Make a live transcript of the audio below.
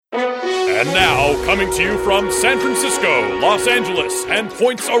And now, coming to you from San Francisco, Los Angeles, and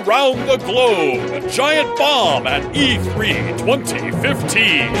points around the globe, a giant bomb at E3 2015.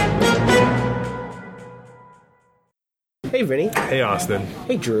 Hey, Vinny. Hey, Austin.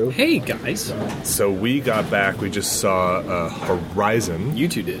 Hey, Drew. Hey, guys. So we got back. We just saw Horizon. You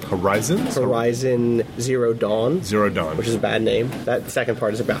two did. Horizons? Horizon Zero Dawn. Zero Dawn. Which is a bad name. That second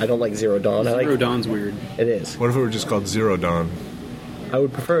part is a bad. I don't like Zero Dawn. Zero Dawn's weird. It is. What if it were just called Zero Dawn? I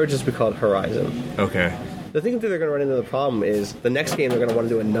would prefer it just be called Horizon. Okay. The thing that they're going to run into the problem is the next game they're going to want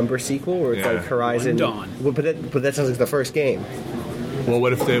to do a number sequel where it's like Horizon Dawn. Well, but that sounds like the first game. Well,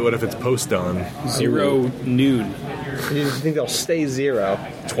 what if it's post Dawn? Zero Noon. You think they'll stay Zero?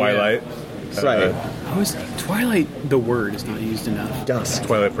 Twilight. Right. How is Twilight? The word is not used enough. Dusk.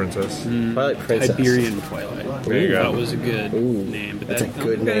 Twilight Princess. Twilight Princess. Iberian Twilight. There you go. That was a good name, but that's that, a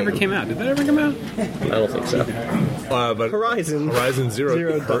good I don't think that name. ever came out. Did that ever come out? I don't think so. But Horizon Zero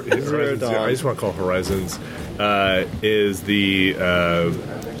Zero Dawn. I just want to call Horizons is the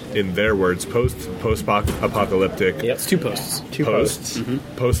in their words post-apocalyptic. Yep. It's two posts. Two posts.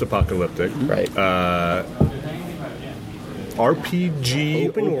 Post-apocalyptic. Right. RPG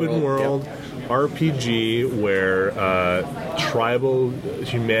open world RPG where tribal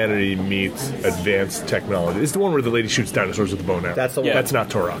humanity meets advanced technology. It's the one where the lady shoots dinosaurs with a bow and arrow. That's the one. That's not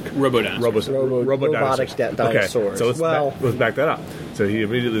Turok. Robo-dinosaurs. Robotic dinosaurs. Okay, so let's back that up. So he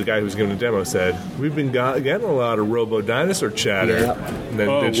immediately, the guy who was giving the demo said, "We've been getting a lot of robo-dinosaur chatter." Yep. And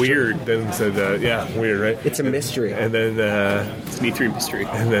then weird. Then said, "Yeah, weird, right?" It's a mystery. And then It's an E3 mystery.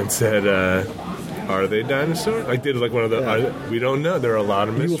 and then said, "Are they dinosaurs?" I did like one of the. We don't know. There are a lot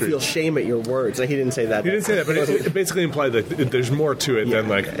of You will mysteries. feel shame at your words. Like, he didn't say that. He didn't say that, but it basically implied that there's more to it than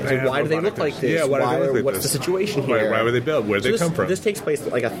like. So why do they look like this? Yeah, why do they look like what's this? the situation Why here? were they built? Where did they come from? This takes place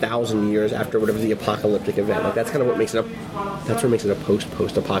like 1,000 years after whatever the apocalyptic event. Like, that's kind of what makes it that's what makes it a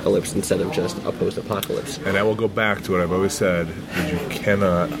post-apocalypse instead of just a post-apocalypse. And I will go back to what I've always said: is you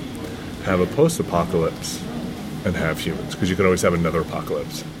cannot have a post-apocalypse and have humans, because you can always have another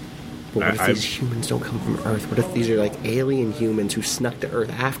apocalypse. But what if these humans don't come from Earth? What if these are like alien humans who snuck to Earth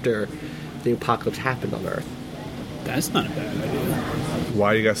after the apocalypse happened on Earth? That's not a bad idea.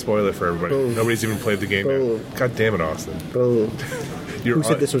 Why you got to spoil it for everybody? Boom. Nobody's even played the game Boom. yet. God damn it, Austin! Boom. Who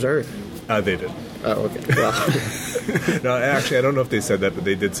said this was Earth? They did. Oh, okay. Well, No, actually, I don't know if they said that, but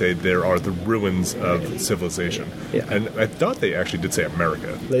they did say there are the ruins of civilization. Yeah. And I thought they actually did say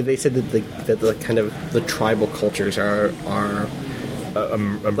America. they said that the kind of the tribal cultures are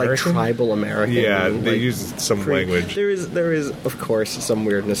American? like tribal American. Yeah, and, they like, use some language. There is of course some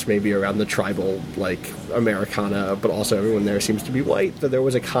weirdness maybe around the tribal like Americana, but also everyone there seems to be white. But there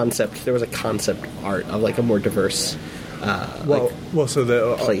was a concept art of like a more diverse So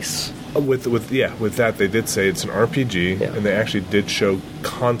the place. with that they did say it's an RPG, Yeah. and they actually did show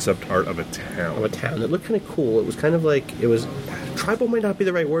concept art of a town. Of a town. It looked kind of cool. It was kind of like tribal might not be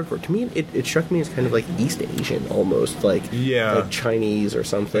the right word for it. To me, it struck me as kind of like East Asian almost, like Chinese or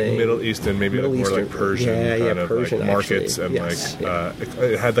something. Middle Eastern, maybe Middle more Eastern. like Persian, Yeah, kind of Persian, like markets, actually. and Yes,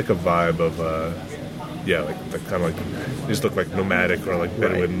 it had like a vibe of like kind of like they just look like nomadic or like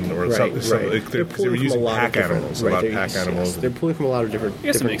Bedouin or something. Like they were using pack animals, a lot of pack animals. They're pulling from a lot of different. I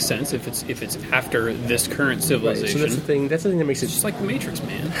guess it makes sense if it's after this current civilization. So that's the thing. That's the thing that makes it It's just like the Matrix,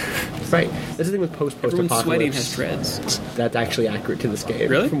 man. right. That's the thing with Everyone's post-apocalypse. sweaty and has dreads. That's actually accurate to this game.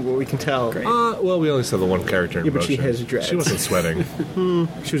 Really? From what we can tell. Great. Well, we only saw the one character in Yeah, but she motion. has dreads. She wasn't sweating.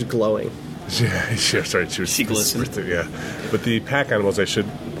 She was glowing. She was. She glistened. Yeah, but the pack animals, I should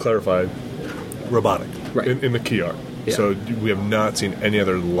clarify, robotic. Right. In the key art. Yeah. So we have not seen any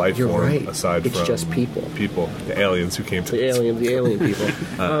other life You're form right. aside It's from just people. the aliens who came to The us. alien people.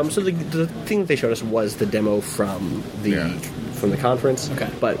 So the thing that they showed us was the demo from the conference. Okay.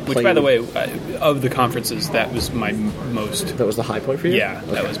 But Which, by the way, of the conferences, that was my most. that was the high point for you. Yeah,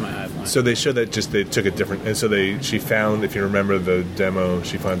 that Okay. was my high point. So they showed that they took a different, and so she found, if you remember the demo,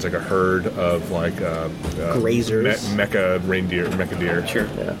 she finds like a herd of like Grazers. mecha deer. Sure.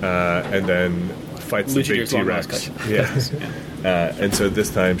 And then fights the big Luchadeer's long lost T-Rex. cousin. Yeah. And so this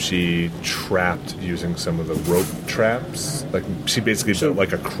time she trapped using some of the rope traps. Like she basically built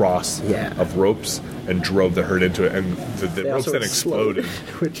like a cross of ropes and drove the herd into it, and the ropes also then exploded.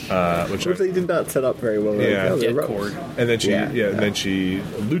 which which they did not set up very well. Yeah. Like, Get ropes. cord. And then and then she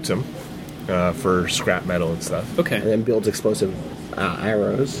loots them for scrap metal and stuff. Okay. And then builds explosive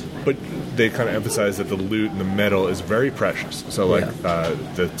arrows. But they kind of emphasize that the loot and the metal is very precious. So, like,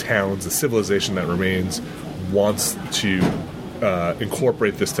 the towns, the civilization that remains wants to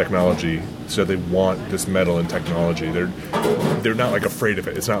incorporate this technology so they want this metal and technology. They're not like afraid of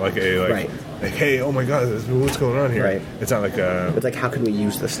it. It's not like like hey, oh my god, what's going on here? Right. It's not like it's like, how can we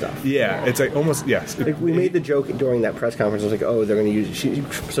use this stuff? Yeah, it's like almost yes. Like we made the joke during that press conference. I was like, oh, they're going to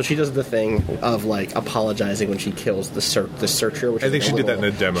use. So she does the thing of like apologizing when she kills the searcher. Which I think she did that in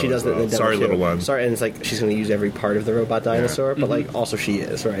the demo. She does that in the demo. Sorry, too. Little one. Sorry, and it's like she's going to use every part of the robot dinosaur, but like also she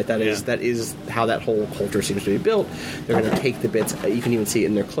is right. That is how that whole culture seems to be built. They're going to take the bits. You can even see it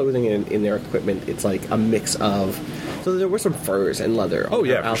in their clothing and in their equipment. It's like a mix of. So there were some furs and leather. Oh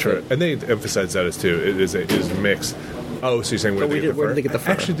yeah, for sure. And they emphasize that as too. It is a mix. Oh, so you're saying where did they get the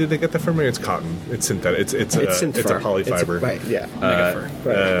fur? Actually, did they get the fur? Maybe it's cotton. It's synthetic. It's a polyfiber. Right. Yeah.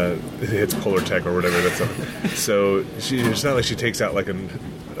 It's Polartec or whatever. That's so it's not like she takes out like an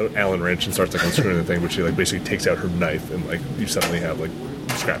Allen wrench and starts like unscrewing the thing, but she like basically takes out her knife and like you suddenly have like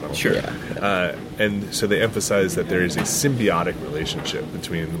scrap metal. Sure. And so they emphasize that there is a symbiotic relationship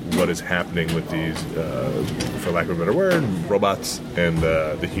between what is happening with these, for lack of a better word, robots and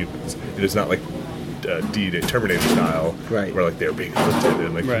the humans. It is not like D-Day, Terminator style, right, where like they're being hunted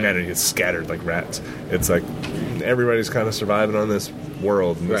and like humanity is scattered like rats. It's like everybody's kind of surviving on this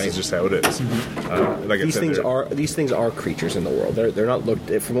world, and this is just how it is. Like these things are creatures in the world. They're not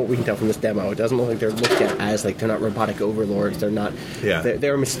looked from what we can tell from this demo. It doesn't look like they're looked at as like they're not robotic overlords. They're not. Yeah.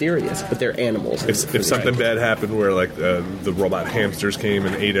 They're mysterious, but they're animals. If something bad happened, where like the robot hamsters came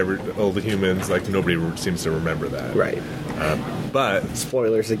and ate all the humans, like nobody seems to remember that. Right. But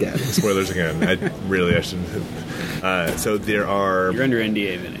spoilers again. I shouldn't. So there are. You're under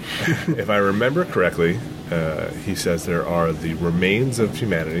NDA, Vinny. If I remember correctly, he says there are the remains of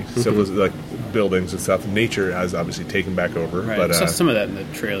humanity, like buildings and stuff. Nature has obviously taken back over. Right. But we saw some of that in the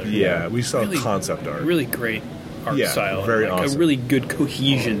trailer. Yeah, we saw concept art. Really great art style. Very and awesome. A really good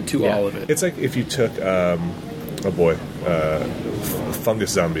cohesion to all of it. It's like if you took,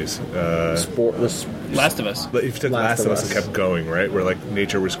 fungus zombies. Last of Us. If you took Last of Us and kept going, right? Where like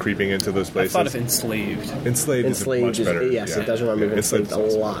nature was creeping into those places. I thought of Enslaved. Enslaved is much better. Yes, it does remind me of Enslaved a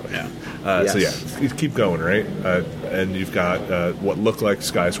lot. Yeah. So you keep going, right? And you've got what look like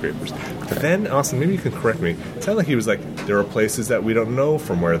skyscrapers. But then, Austin, maybe you can correct me. It sounded like he was like, there are places that we don't know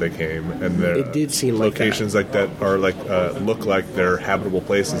from where they came, and there it did seem locations like that are like look like they're habitable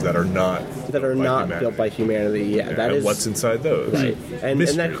places that are not built by humanity. Yeah, that is what's inside those. Right, and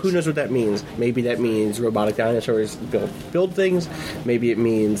that who knows what that means? Maybe that means robotic dinosaurs build things. Maybe it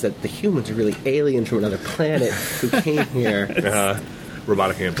means that the humans are really aliens from another planet who came here.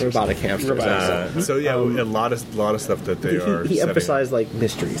 Robotic hamsters. So yeah, a lot of stuff that they are. He emphasized like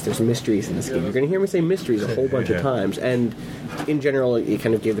mysteries. There's mysteries in this game. You're going to hear me say mysteries a whole bunch of times, and in general, it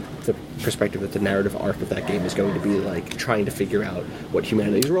kind of gave the perspective that the narrative arc of that game is going to be like trying to figure out what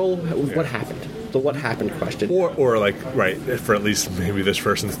humanity's role, what happened. The what happened question. Or like, right, for at least maybe this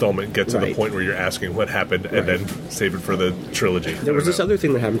first installment, get to the point where you're asking what happened and then save it for the trilogy. There was this other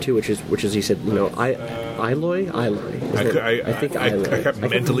thing that happened too, which is he said, Aloy? I kept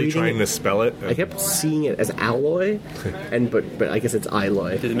mentally trying to spell it. I kept seeing it as alloy, but I guess it's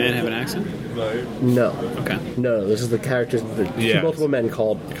Aloy. Did the man have an accent? No. Okay. No, this is the characters. Two multiple men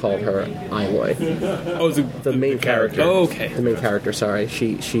called her Aloy. Oh, the main character. Oh, okay. The main character. Sorry,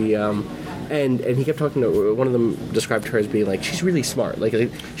 she. And he kept talking to one of them. Described her as being like she's really smart. Like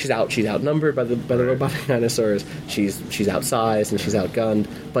she's outnumbered by the robotic dinosaurs. She's outsized and she's outgunned,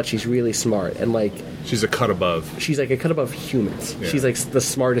 but she's really smart and like she's a cut above. She's like a cut above humans. Yeah. She's like the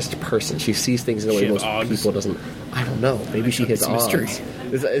smartest person. She sees things in a way most people doesn't. I don't know. Maybe she has odds.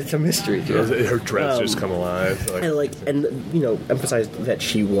 It's a mystery, dude. Her dreads just come alive. And emphasized that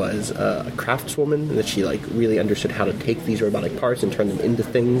she was a craftswoman, and that she like really understood how to take these robotic parts and turn them into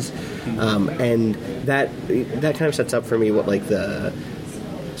things, and that kind of sets up for me what like the.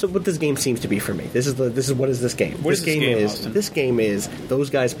 So what this game seems to be for me. This is what is this game? This game is those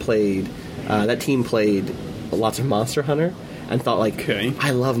guys played. That team played lots of Monster Hunter. And thought like,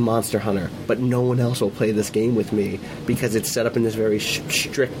 I love Monster Hunter, but no one else will play this game with me because it's set up in this very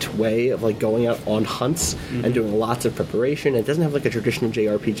strict way of like going out on hunts and doing lots of preparation. It doesn't have like a traditional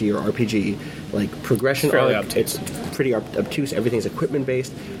JRPG or RPG like progression arc. It's pretty obtuse. Everything's equipment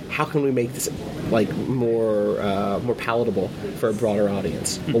based. How can we make this like more palatable for a broader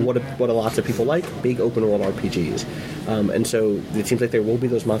audience? Well, what lots of people like big open world RPGs. And so it seems like there will be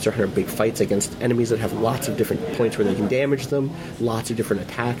those Monster Hunter big fights against enemies that have lots of different points where they can damage them. them, lots of different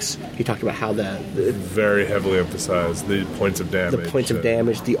attacks. He talked about how the Very heavily emphasized the points of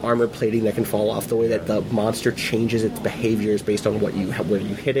damage. the armor plating that can fall off, the way that the monster changes its behaviors based on where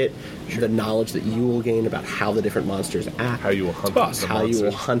you hit it, the knowledge that you will gain about how the different monsters act, how you will hunt how you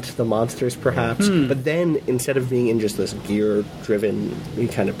will hunt the monsters, perhaps. But then, instead of being in just this gear-driven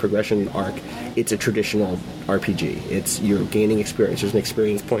kind of progression arc, it's a traditional RPG. You're gaining experience. There's an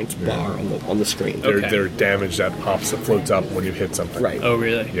experience points bar on the screen. Their damage that floats up when you hit something. Right. Oh,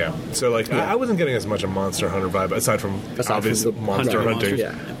 really? Yeah. So, I wasn't getting as much a Monster Hunter vibe, aside from obvious the monster hunting.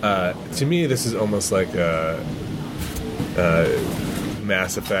 Yeah. To me, this is almost like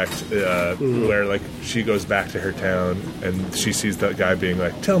Mass Effect, where she goes back to her town and she sees that guy being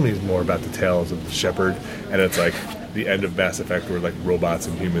like, "Tell me more about the tales of the shepherd," and it's like the end of Mass Effect, where robots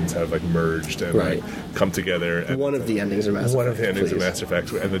and humans have merged and come together. And one of the endings of Mass Effect. One of the endings of Mass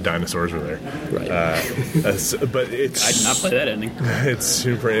Effect, and the dinosaurs were there. Right. But it's I did not play that ending. It's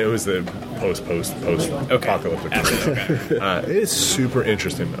super. It was the post apocalyptic. Okay. It is super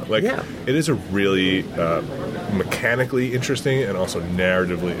interesting though. It is a really mechanically interesting and also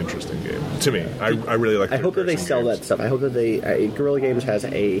narratively interesting game to me. I really like. I hope that they sell that stuff. I hope that Guerrilla Games has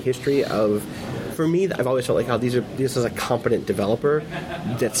a history of. For me, I've always felt like this is a competent developer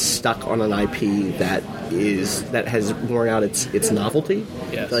that's stuck on an IP that has worn out its novelty.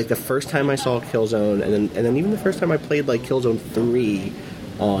 Yes. Like the first time I saw Killzone, and then even the first time I played Killzone 3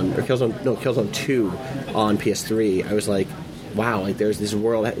 Killzone 2 on PS3, I was like, wow, there's this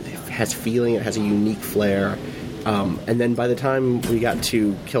world that has feeling, it has a unique flair. And then by the time we got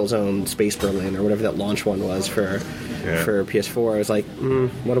to Killzone Space Berlin, or whatever that launch one was for PS4, I was like,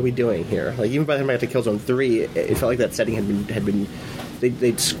 what are we doing here? Even by the time I got to Killzone 3, it felt like that setting had been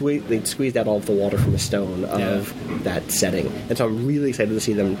they'd squeezed out all of the water from the stone of that setting. And so I'm really excited to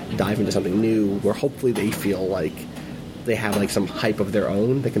see them dive into something new, where hopefully they feel like they have some hype of their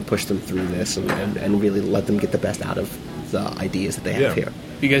own that can push them through this and really let them get the best out of the ideas that they have here.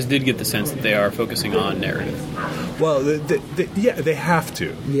 You guys did get the sense that they are focusing on narrative. Well, they have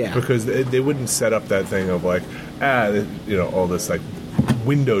to. Yeah. Because they wouldn't set up that thing of all this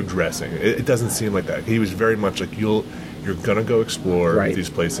window dressing. It doesn't seem like that. He was very much you're gonna go explore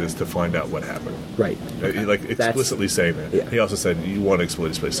these places to find out what happened. Right. Explicitly saying that. Yeah. He also said you want to explore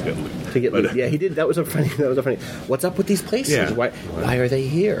these places to get loot. Yeah, he did. That was a funny. What's up with these places? Yeah. Why are they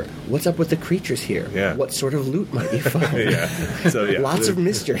here? What's up with the creatures here? Yeah. What sort of loot might you find? Yeah. So lots of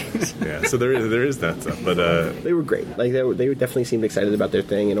mysteries. Yeah. So there is that stuff, but they were great. They definitely seemed excited about their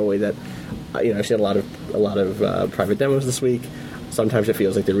thing in a way that I've seen a lot of private demos this week. Sometimes it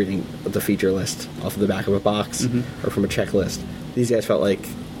feels like they're reading the feature list off of the back of a box or from a checklist. These guys felt like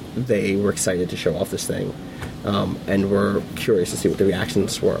they were excited to show off this thing, and were curious to see what the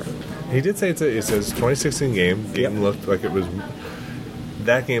reactions were. He did say it's a 2016 game. Looked like it was.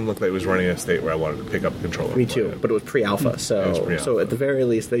 That game looked like it was running in a state where I wanted to pick up a controller. Me too, but it was pre-alpha, so at the very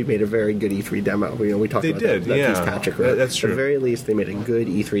least they made a very good E3 demo. We talked about that. That Patrick wrote. That's true. At the very least they made a good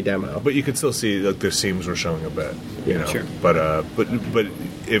E3 demo. But you could still see the seams were showing a bit. Sure. But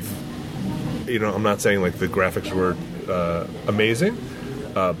if I'm not saying the graphics were amazing.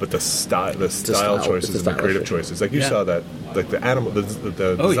 But the style choices and the creative choices, you saw that, the animal,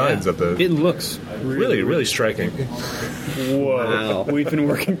 the designs of the. It looks really, really striking. Whoa! Wow. We've been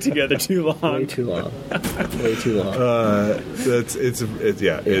working together too long. Way too long.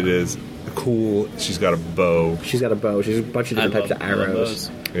 It is cool. She's got a bow. She's a bunch of different types of arrows.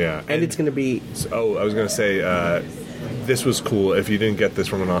 Yeah, and it's going to be. Oh, I was going to say. This was cool. If you didn't get this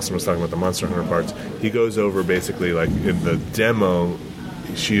from when Austin was talking about the Monster Hunter parts, he goes over basically in the demo.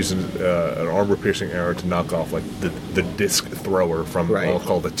 She uses an armor-piercing arrow to knock off the disc thrower from I'll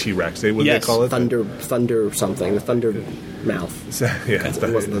call the T-Rex. They call it thunder something. The thunder mouth.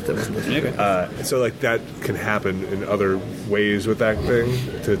 It wasn't so that can happen in other ways with that thing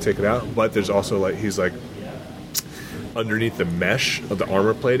to take it out. But there's also he's underneath the mesh of the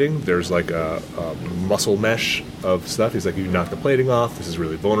armor plating. There's a muscle mesh of stuff. He's you knock the plating off. This is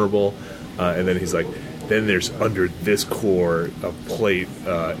really vulnerable. And then he's then there's under this core of plate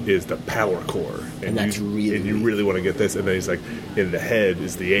is the power core, and that's you really want to get this. And then he's in the head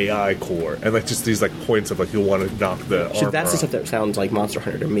is the AI core, and just these points of you'll want to knock the armor. So that's the stuff that sounds like Monster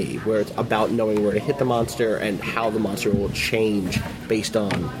Hunter to me, where it's about knowing where to hit the monster and how the monster will change based on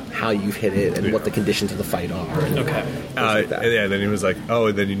how you've hit it and what the conditions of the fight are. And then he was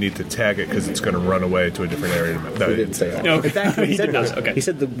and then you need to tag it because it's going to run away to a different area. No, he didn't say that. No. In fact, he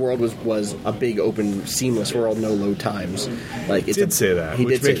said the world was a big open seamless world, no load times. He did say that,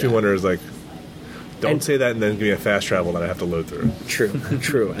 which makes me wonder Don't say that and then give me a fast travel that I have to load through.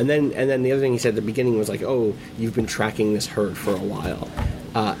 True. And then the other thing he said at the beginning was like, "Oh, you've been tracking this herd for a while,"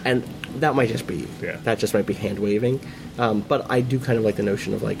 and that might just be that just might be hand waving. But I do kind of like the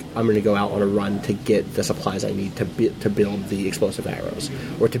notion of like I'm going to go out on a run to get the supplies I need to build the explosive arrows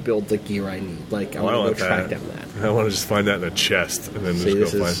or to build the gear I need. Like I want to go track down that. I want to just find that in a chest and then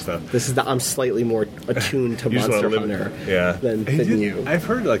just go find stuff. I'm slightly more attuned to Monster Hunter than you. I've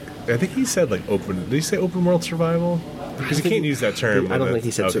heard I think he said open. Did he say open world survival? Because you can't use that term. I don't think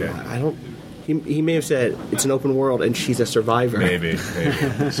he said survival. I don't. He may have said it's an open world and she's a survivor. Maybe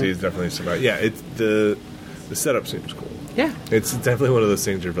she's definitely a survivor. Yeah, the setup seems cool. Yeah, it's definitely one of those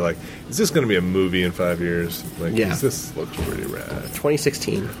things where you're like, is this going to be a movie in 5 years? This looks pretty rad.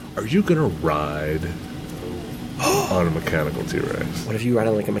 2016. Are you going to ride on a mechanical T-Rex? What if you ride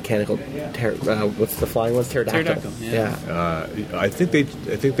on a mechanical? What's the flying one? Pterodactyl. Yeah. I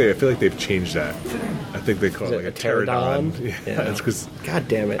feel like they've changed that. I think they call it a pterodon. Yeah, it's because God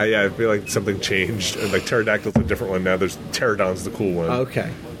damn it. I feel like something changed. And pterodactyl's a different one now. There's pterodon's the cool one.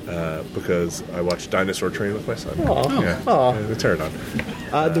 Okay. Because I watched Dinosaur Train with my son. The pterodon.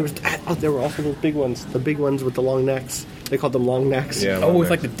 There were also those big ones. The big ones with the long necks. They called them long necks. Yeah.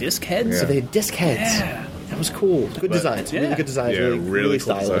 With the disc heads. Yeah. So they had disc heads. Yeah. That was cool. Good designs. Really good designs. Yeah, really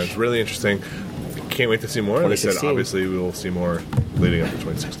cool stylish. Designs. Really interesting. Can't wait to see more. And they said obviously we will see more leading up to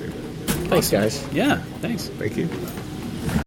 2016. Thanks, guys. Yeah. Thanks. Thank you.